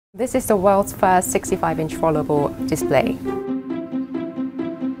This is the world's first 65-inch rollable display.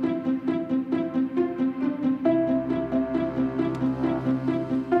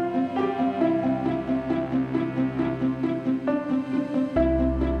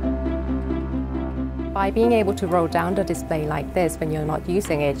 By being able to roll down the display like this when you're not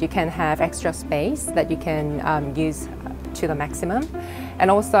using it, you can have extra space that you can use to the maximum. And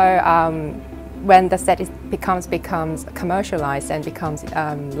also, when the set becomes commercialized and becomes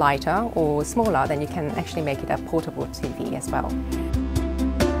lighter or smaller, then you can actually make it a portable TV as well.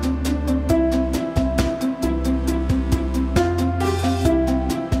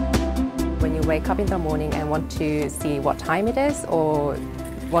 When you wake up in the morning and want to see what time it is or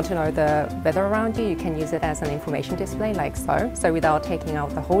want to know the weather around you, you can use it as an information display like so. So without taking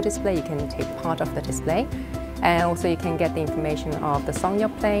out the whole display, you can take part of the display. And also you can get the information of the song you're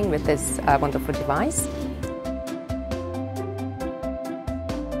playing with this wonderful device.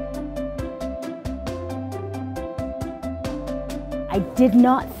 I did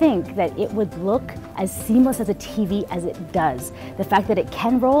not think that it would look as seamless as a TV as it does. The fact that it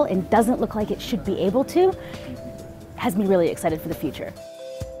can roll and doesn't look like it should be able to has me really excited for the future.